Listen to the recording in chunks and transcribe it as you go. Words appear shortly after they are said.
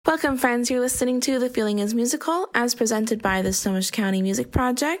Welcome, friends. You're listening to The Feeling is Musical, as presented by the Snohomish County Music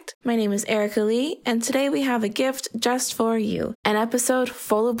Project. My name is Erica Lee, and today we have a gift just for you. An episode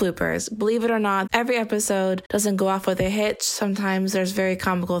full of bloopers. Believe it or not, every episode doesn't go off with a hitch. Sometimes there's very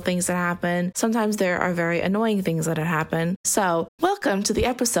comical things that happen. Sometimes there are very annoying things that happen. So, welcome to the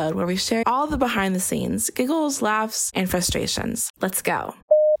episode where we share all the behind the scenes, giggles, laughs, and frustrations. Let's go.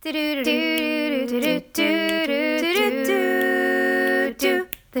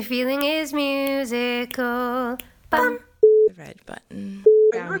 The feeling is musical. Bum. The red button.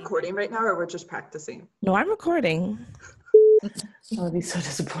 Are you recording right now, or we're just practicing? No, I'm recording. That would be so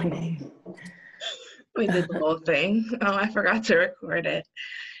disappointing. We did the whole thing. Oh, I forgot to record it.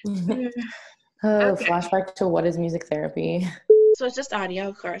 Okay. Flashback to what is music therapy? So it's just audio,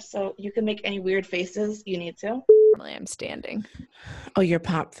 of course. So you can make any weird faces you need to. Normally I'm standing. Oh, your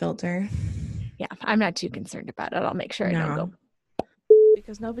pop filter. Yeah, I'm not too concerned about it. I'll make sure I don't go.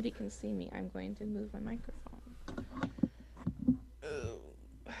 Because nobody can see me, I'm going to move my microphone.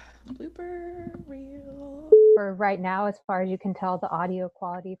 Blooper reel. For right now, as far as you can tell, the audio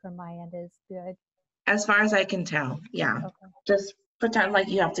quality from my end is good. As far as I can tell, yeah. Okay. Just pretend like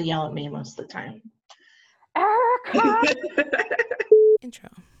you have to yell at me most of the time. Erica! Intro.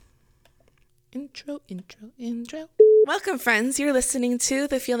 Welcome, friends. You're listening to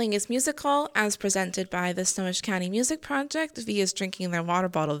The Feeling is Musical, as presented by the Snohomish County Music Project. V is drinking their water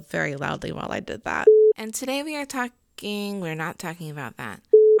bottle very loudly while I did that. And today we're not talking about that.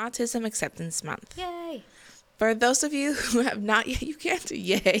 Autism Acceptance Month. Yay. For those of you who have not yet, you can't do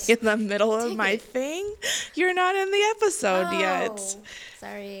yay in the middle of my thing. You're not in the episode yet.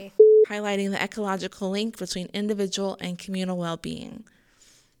 Sorry. Highlighting the ecological link between individual and communal well-being.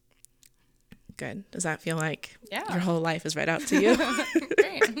 Good. Does that feel like your whole life is read out to you?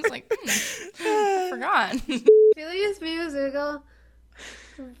 Great. I was like, I forgot. Feeling is musical.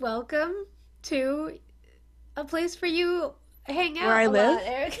 Welcome to a place where you hang out Where I a live? lot,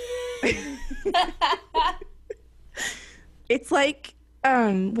 Eric. It's like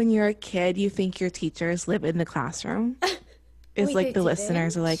when you're a kid, you think your teachers live in the classroom. It's Wait, like they the didn't?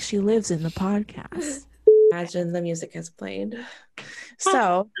 listeners are like, she lives in the podcast. Imagine the music has played.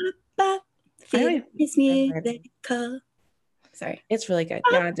 So, It's musical. sorry, it's really good.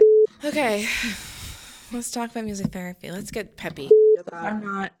 Yeah. Okay, let's talk about music therapy. Let's get peppy. If I'm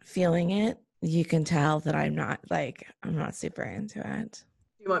not feeling it, you can tell that I'm not super into it.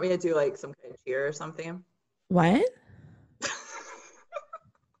 Do you want me to do like some kind of cheer or something? What?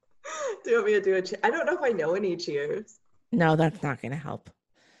 Do you want me to do a cheer? I don't know if I know any cheers. No, that's not going to help.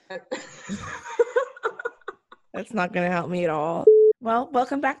 That's not going to help me at all. Well,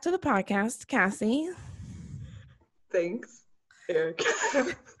 welcome back to the podcast, Cassie. Thanks, Eric.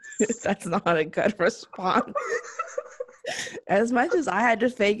 That's not a good response. As much as I had to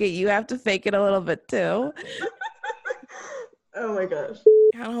fake it, you have to fake it a little bit too. Oh my gosh.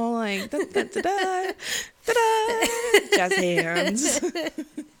 Kind of like da, da, da, da, da, da, jazz hands.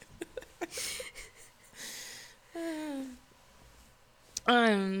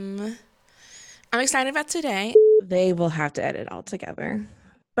 I'm excited about today. They will have to edit all together,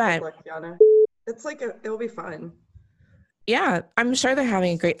 but Luck, Yana. It's like it'll be fun. yeah, I'm sure they're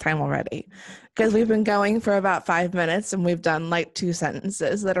having a great time already because we've been going for about 5 minutes and we've done like 2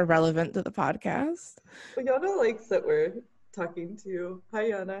 sentences that are relevant to the podcast. But Yana likes that we're talking to you.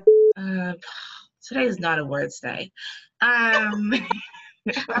 Hi, Yana. Today is not a words day. Do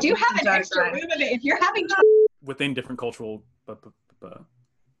you have an extra room of it? If you're having within different cultural, I'm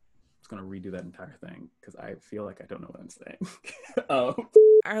just gonna redo that entire thing because I feel like I don't know what I'm saying. Oh,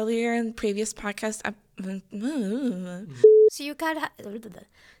 Earlier in previous podcasts, So you got...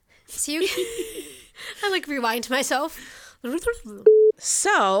 I like rewind myself.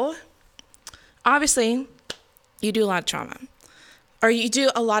 so obviously you do a lot of trauma. Or you do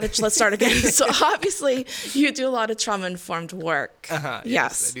a lot of, let's start again. So obviously you do a lot of trauma-informed work.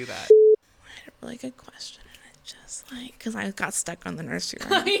 Yes. I do that. I had a really good question. And it just like, because I got stuck on the nursery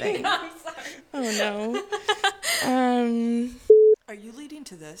rhyme thing. I'm sorry. Oh no. Are you leading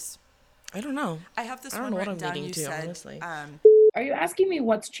to this? I don't know. I have this I don't one know what written I'm down. leading You to, said, honestly. Are you asking me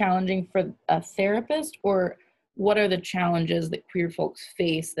what's challenging for a therapist, or what are the challenges that queer folks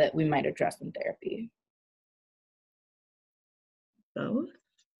face that we might address in therapy? Both?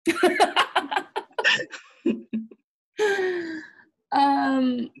 Do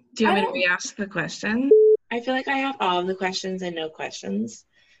Do you want me to re-ask the question? I feel like I have all of the questions and no questions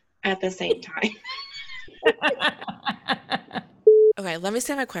at the same time. Okay, let me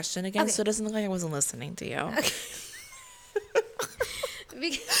say my question again Okay. so it doesn't look like I wasn't listening to you. Okay.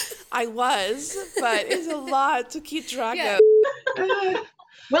 I was, but it's a lot to keep track of.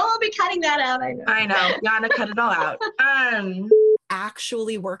 Well, we cutting that out? I know. Yana, cut it all out.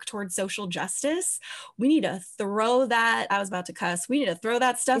 Actually work towards social justice. We need to throw that. I was about to cuss. We need to throw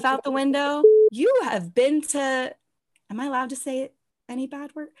that stuff out the window. You have been to, am I allowed to say any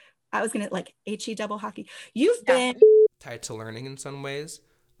bad word? I was going to HE double hockey. You've been tied to learning in some ways.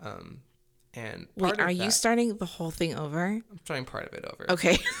 And wait, are you starting the whole thing over? I'm starting part of it over.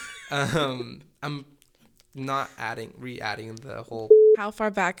 Okay. I'm not re-adding the whole. How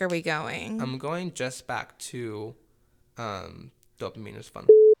far back are we going? I'm going just back to dopamine is fun.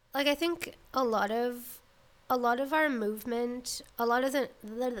 Like, I think a lot of our movement, a lot of the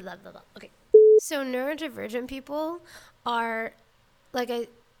okay. So neurodivergent people are okay.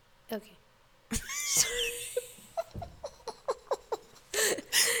 Have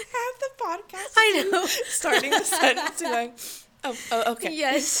the podcast. I know. Starting the sentence and going, oh, okay.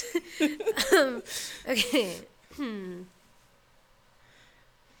 Yes. Okay.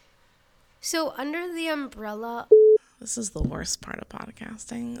 So under the umbrella. This is the worst part of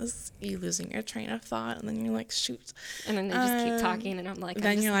podcasting, is you losing your train of thought, and then you're like, shoot. And then they just keep talking, and I'm like,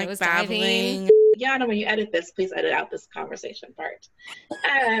 then you're like babbling. Yana, when you edit this, please edit out this conversation part.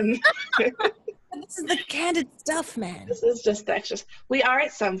 This is the candid stuff, man. This is just the extras. We are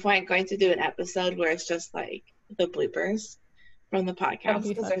at some point going to do an episode where it's just like the bloopers from the podcast,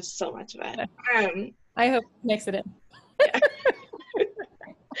 because there's so much of it. I hope it makes it in. Yeah.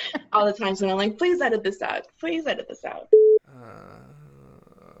 All the times when I'm like, please edit this out. Please edit this out. I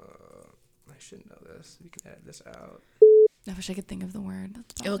should know this. We can edit this out. I wish I could think of the word.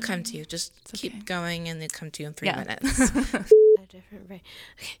 It will come to you. Just keep going, and it'll come to you in 3 minutes. A different brain.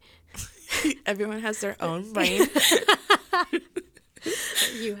 Okay. Everyone has their own brain.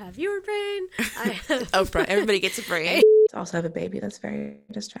 You have your brain. I have Oprah. Everybody gets a brain. To also have a baby, that's very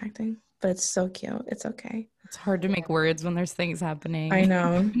distracting, but it's so cute. It's okay. It's hard to make words when there's things happening. I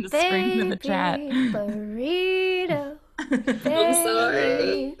know. The scream in the chat. Burrito. I'm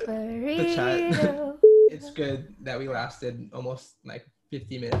sorry. Burrito. The chat. It's good that we lasted almost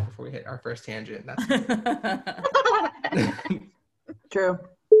 50 minutes before we hit our first tangent. That's True.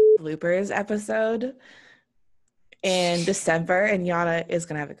 Bloopers episode in December, and Yana is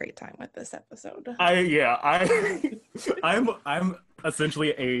gonna have a great time with this episode. I'm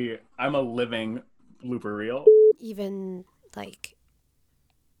essentially I'm a living blooper reel. Even oh,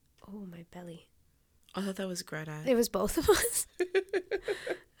 my belly. I thought that was Greta. It was both of us.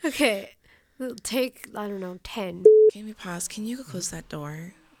 Okay, we'll take 10. Can we pause? Can you go close that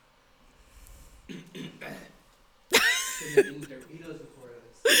door?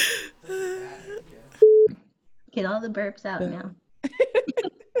 Get all the burps out now. I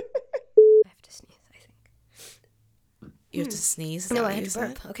have to sneeze, I think. You have to sneeze? No, I have to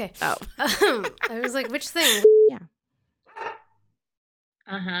burp. Okay. Oh. I was like, which thing? Yeah.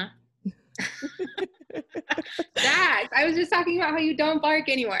 Uh-huh. Dax, I was just talking about how you don't bark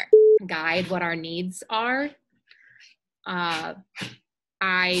anywhere. Guide what our needs are. I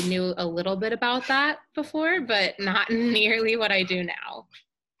knew a little bit about that before, but not nearly what I do now.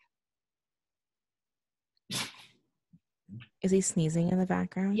 Is he sneezing in the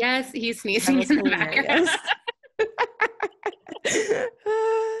background? Yes, he's sneezing in the background.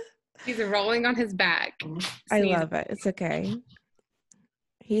 He's rolling on his back. I love it. It's okay.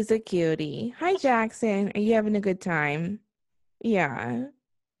 He's a cutie. Hi, Jackson. Are you having a good time? Yeah.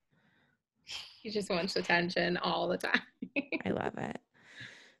 He just wants attention all the time. I love it.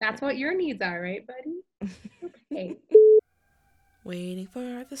 That's what your needs are, right, buddy? Okay. Waiting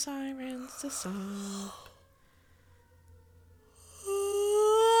for the sirens to stop.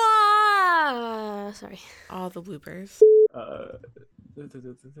 Sorry. All the bloopers.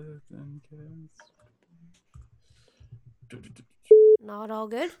 Not all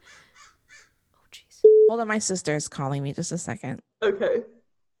good. Oh, jeez. Hold on, my sister's calling me. Just a second. Okay.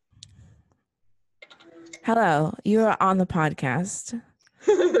 Hello, you are on the podcast.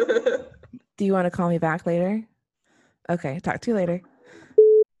 Do you want to call me back later? Okay, talk to you later.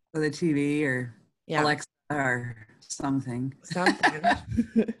 For the TV or Alexa or something. Something.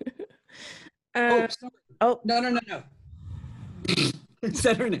 No.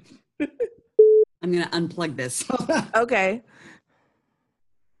 Said her name. I'm gonna unplug this. Okay.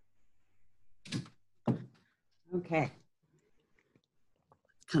 Okay.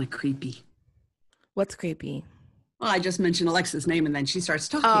 Kind of creepy. What's creepy? Well, I just mentioned Alexa's name and then she starts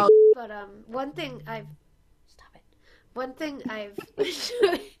talking. Oh. But one thing I've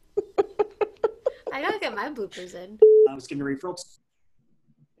I gotta get my bloopers in. I was gonna refresh.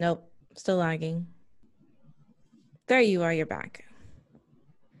 Nope, still lagging. There you are. You're back.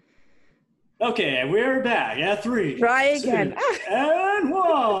 Okay, we're back at 3. Try again. 2, and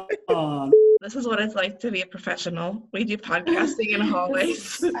 1. This is what it's like to be a professional. We do podcasting in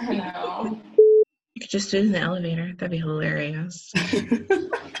hallways. I know. You could just do it in the elevator. That'd be hilarious.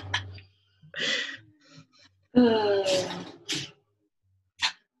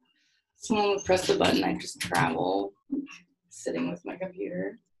 Someone would press the button, I just travel, sitting with my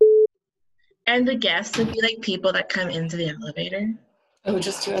computer. And the guests would be like people that come into the elevator. Oh,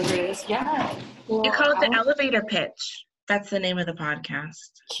 just whoever it is. Yeah. Well, You call it the elevator pitch. That's the name of the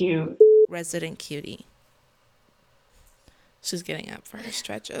podcast. Cute. Resident cutie. She's getting up for her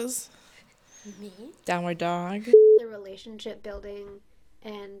stretches. Me? Downward dog. The relationship building,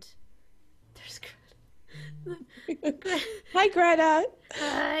 and there's Hi, Greta.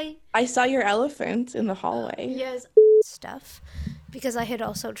 Hi. I saw your elephant in the hallway. Yes. Stuff. Because I had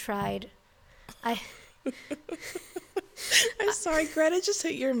also tried. I'm sorry, Greta just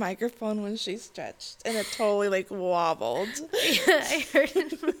hit your microphone when she stretched, and it totally like wobbled. Yeah, I heard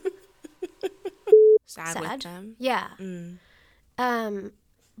it. Sad with them. Yeah.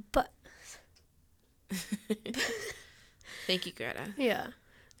 But thank you, Greta. yeah,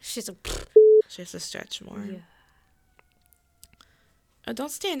 she's a. She has to stretch more. Yeah. Oh,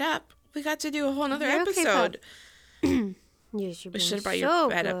 don't stand up. We got to do a whole nother You're okay, episode. Yes, We should have brought your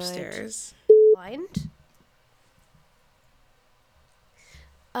bed upstairs. Blind.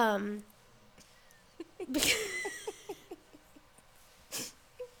 Greta,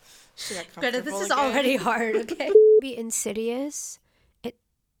 this is again. already hard. Okay. Be insidious. It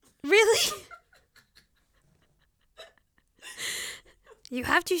really. You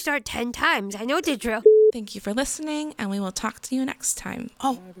have to start 10 times. I know the drill. Thank you for listening, and we will talk to you next time.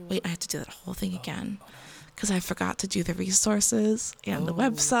 Oh, wait, I have to do that whole thing again because I forgot to do the resources and the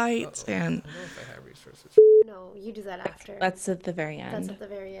website and. I don't know if I have resources. No, you do that after. That's at the very end. That's at the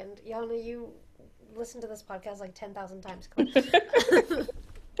very end. Yana, you listen to this podcast like 10,000 times. Come on.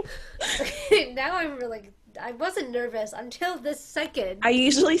 Okay, now I'm really. I wasn't nervous until this second. I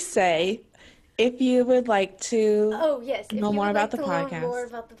usually say, if you would like to know more about the learn podcast. more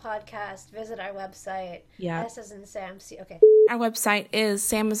about the podcast, visit our website. Yeah. S as in Sam. C. Okay. Our website is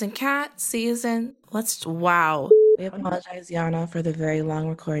Sam as in Cat, C as in. Wow. We apologize, Yana, for the very long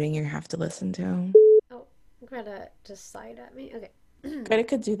recording you have to listen to. Oh, Greta just sighed at me. Okay. Greta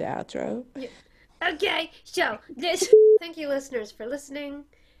could do the outro. Yeah. Okay, so this. Thank you, listeners, for listening.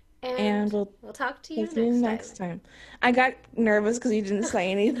 And we'll talk to you next time. I got nervous because you didn't say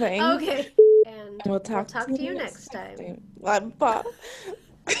anything. Okay. And we'll talk to you next time. Do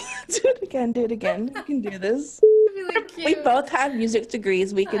it again. Do it again. You can do this. We both have music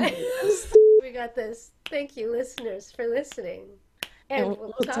degrees. We can do this. We got this. Thank you, listeners, for listening. And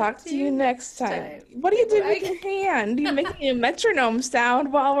we'll talk to you next time. What are you doing with your hand? You're making a metronome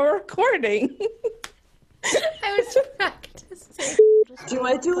sound while we're recording. I was practicing. Do you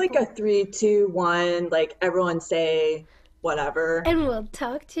want to do like a 3, 2, 1, like everyone say whatever? And we'll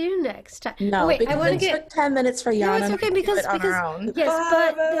talk to you next time. No, wait, because I want to it get took 10 minutes for Yana. No, it's okay because on our own. Yes,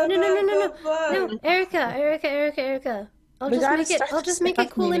 but no, Erica. I'll just make it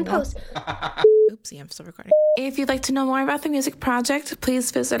cool in post. Oopsie, I'm still recording. If you'd like to know more about the music project,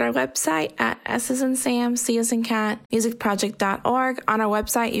 please visit our website at S as in Sam, C as in Cat, musicproject.org. On our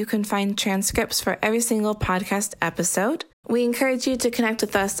website, you can find transcripts for every single podcast episode. We encourage you to connect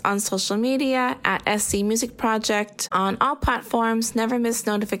with us on social media at SC Music Project on all platforms. Never miss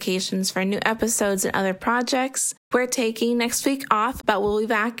notifications for new episodes and other projects. We're taking next week off, but we'll be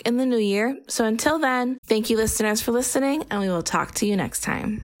back in the new year. So until then, thank you listeners for listening, and we will talk to you next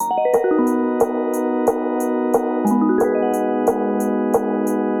time.